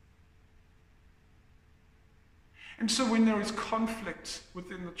 And so when there is conflict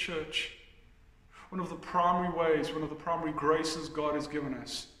within the church, one of the primary ways, one of the primary graces God has given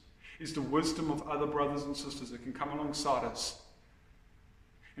us is the wisdom of other brothers and sisters that can come alongside us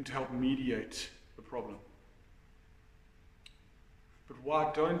and to help mediate the problem. But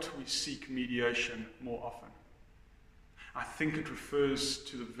why don't we seek mediation more often? I think it refers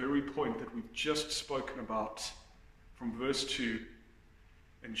to the very point that we've just spoken about from verse 2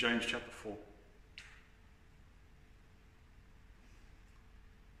 in James chapter 4.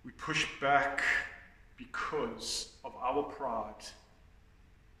 We push back because of our pride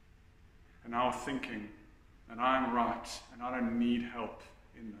and our thinking, and I'm right, and I don't need help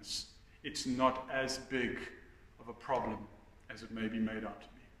in this. It's not as big of a problem as it may be made out to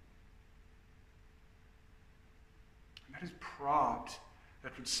be. And that is pride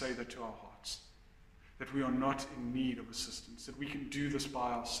that would say that to our hearts, that we are not in need of assistance, that we can do this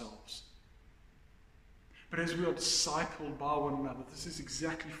by ourselves. But as we are discipled by one another, this is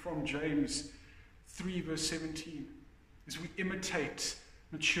exactly from James 3 verse 17, as we imitate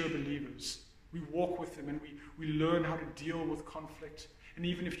mature believers, we walk with them and we learn how to deal with conflict. And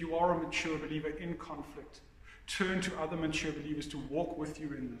even if you are a mature believer in conflict, turn to other mature believers to walk with you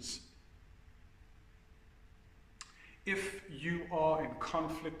in this. If you are in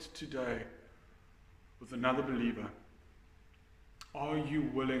conflict today with another believer, are you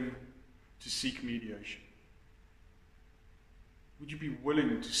willing to seek mediation? Would you be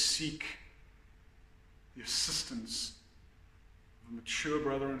willing to seek the assistance of a mature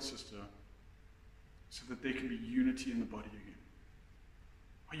brother and sister so that there can be unity in the body again?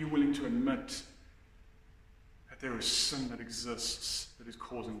 Are you willing to admit that there is sin that exists that is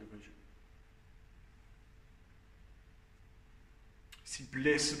causing division? See,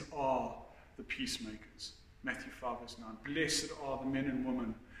 blessed are the peacemakers. Matthew 5 verse 9. Blessed are the men and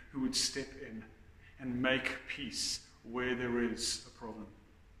women who would step in and make peace where there is a problem.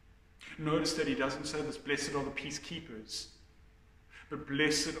 Notice that he doesn't say this, blessed are the peacekeepers, but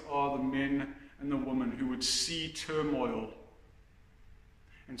blessed are the men and the women who would see turmoil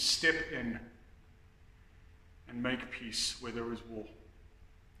and step in and make peace where there is war.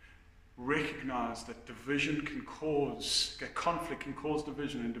 Recognize that conflict can cause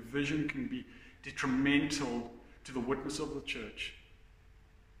division, and division can be detrimental to the witness of the church.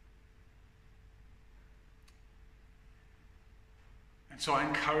 And so I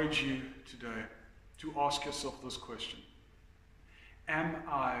encourage you today to ask yourself this question: am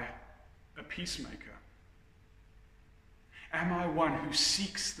I a peacemaker? Am I one who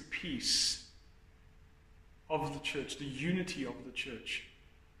seeks the peace of the church, the unity of the church?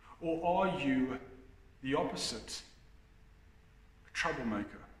 Or are you the opposite, a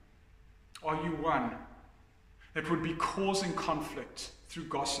troublemaker? Are you one that would be causing conflict through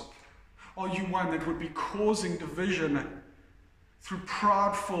gossip? Are you one that would be causing division through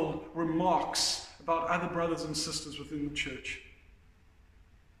prideful remarks about other brothers and sisters within the church?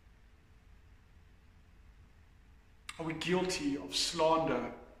 Are we guilty of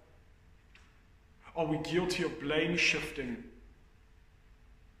slander? Are we guilty of blame shifting?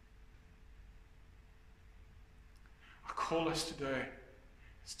 I call us today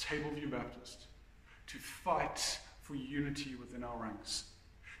as Tableview Baptist to fight for unity within our ranks,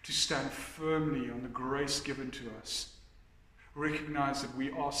 to stand firmly on the grace given to us, recognize that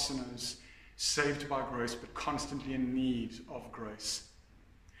we are sinners, saved by grace, but constantly in need of grace,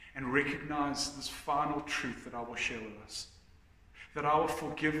 and recognize this final truth that I will share with us, that our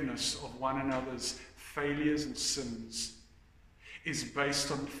forgiveness of one another's failures and sins is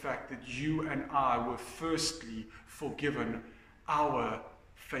based on the fact that you and I were firstly forgiven our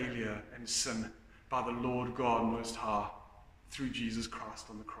failure and sin by the Lord God Most High through Jesus Christ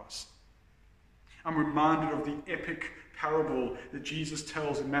on the cross. I'm reminded of the epic parable that Jesus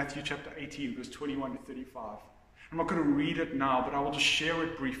tells in Matthew chapter 18, verse 21 to 35. I'm not going to read it now, but I will just share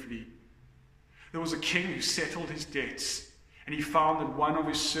it briefly. There was a king who settled his debts, and he found that one of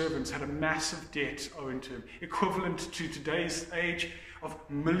his servants had a massive debt owing to him, equivalent to today's age of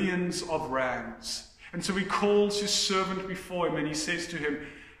millions of rands. And so he calls his servant before him, and he says to him,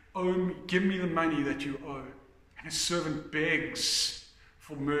 give me the money that you owe. And his servant begs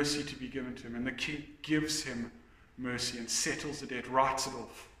for mercy to be given to him, and the king gives him mercy and settles the debt, writes it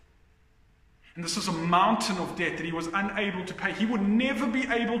off. And this was a mountain of debt that he was unable to pay. He would never be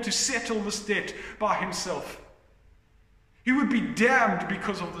able to settle this debt by himself. He would be damned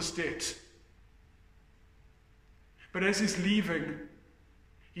because of this debt. But as he's leaving,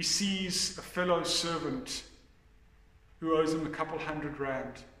 he sees a fellow servant who owes him a couple hundred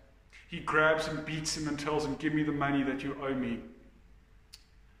rand. He grabs and beats him and tells him, give me the money that you owe me.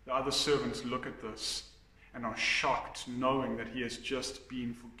 The other servants look at this and are shocked, knowing that he has just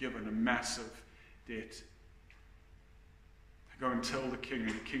been forgiven a massive debt. They go and tell the king, and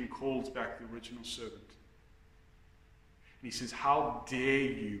the king calls back the original servant. And he says, how dare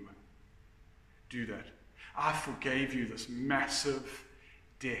you do that? I forgave you this massive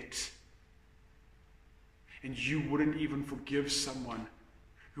debt. And you wouldn't even forgive someone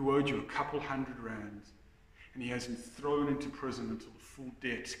who owed you a couple hundred rand. And he has him thrown into prison until the full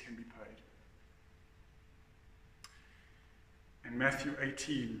debt can be paid. And Matthew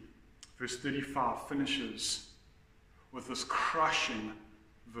 18, verse 35 finishes with this crushing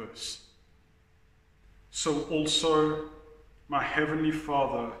verse. So also my heavenly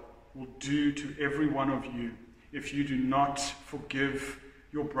Father will do to every one of you if you do not forgive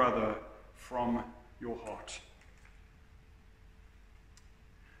your brother from your heart.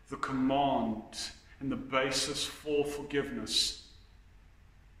 the command and the basis for forgiveness,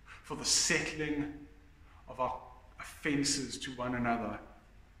 for the settling of our offenses to one another,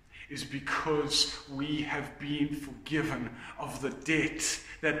 is because we have been forgiven of the debt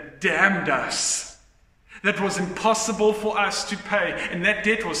that damned us, that was impossible for us to pay, and that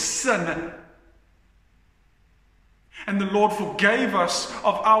debt was sin. And the Lord forgave us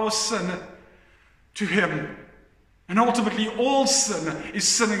of our sin to Him. And ultimately, all sin is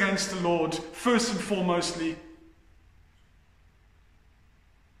sin against the Lord, first and foremostly.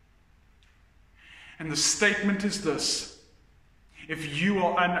 And the statement is this: if you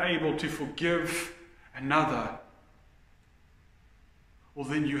are unable to forgive another, well,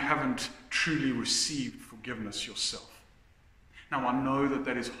 then you haven't truly received forgiveness yourself. Now, I know that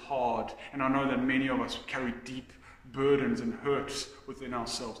that is hard, and I know that many of us carry deep burdens and hurts within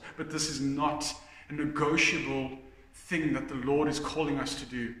ourselves, but this is not a negotiable thing that the Lord is calling us to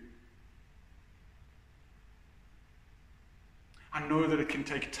do. I know that it can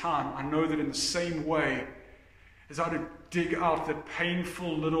take time. I know that in the same way as I had to dig out that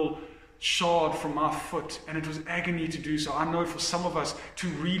painful little shard from my foot, and it was agony to do so, I know for some of us to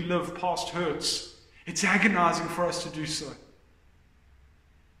relive past hurts, it's agonizing for us to do so.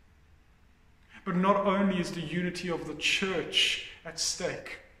 But not only is the unity of the church at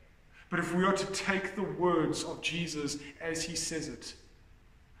stake, but if we are to take the words of Jesus as He says it,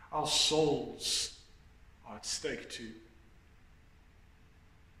 our souls are at stake too.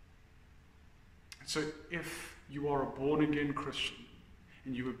 And so if you are a born-again Christian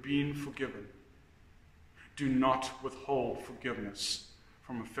and you have been forgiven, do not withhold forgiveness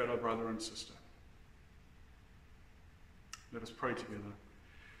from a fellow brother and sister. Let us pray together.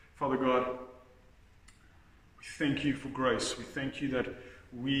 Father God, we thank You for grace. We thank You that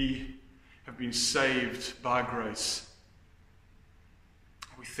we have been saved by grace.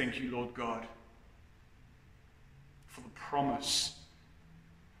 We thank You, Lord God, for the promise,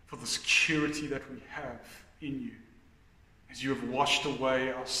 for the security that we have in You, as You have washed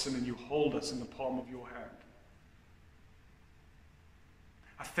away our sin and You hold us in the palm of Your hand.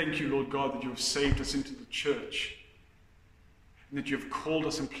 I thank You, Lord God, that You have saved us into the church, and that You have called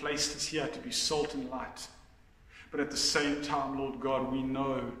us and placed us here to be salt and light. But at the same time, Lord God, we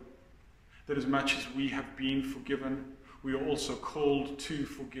know that as much as we have been forgiven, we are also called to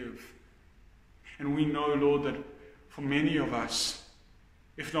forgive. And we know, Lord, that for many of us,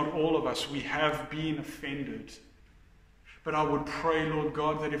 if not all of us, we have been offended. But I would pray, Lord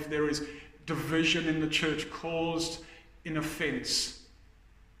God, that if there is division in the church caused in offense,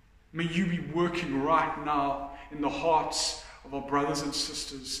 may You be working right now in the hearts of our brothers and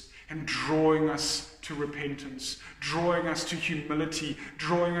sisters and drawing us to repentance, drawing us to humility,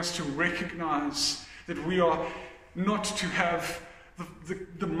 drawing us to recognize that we are not to have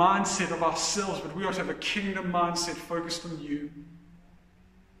the mindset of ourselves, but we are to have a kingdom mindset focused on You.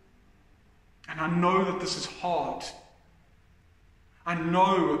 And I know that this is hard. I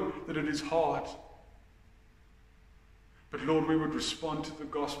know that it is hard. But Lord, we would respond to the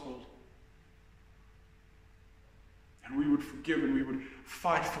gospel, and we would forgive, and we would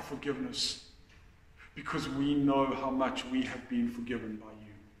fight for forgiveness, because we know how much we have been forgiven by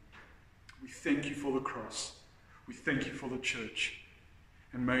You. We thank You for the cross. We thank You for the church.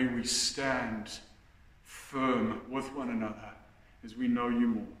 And may we stand firm with one another as we know You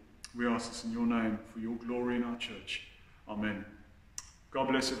more. We ask this in Your name for Your glory in our church. Amen. God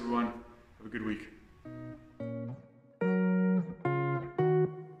bless everyone. Have a good week.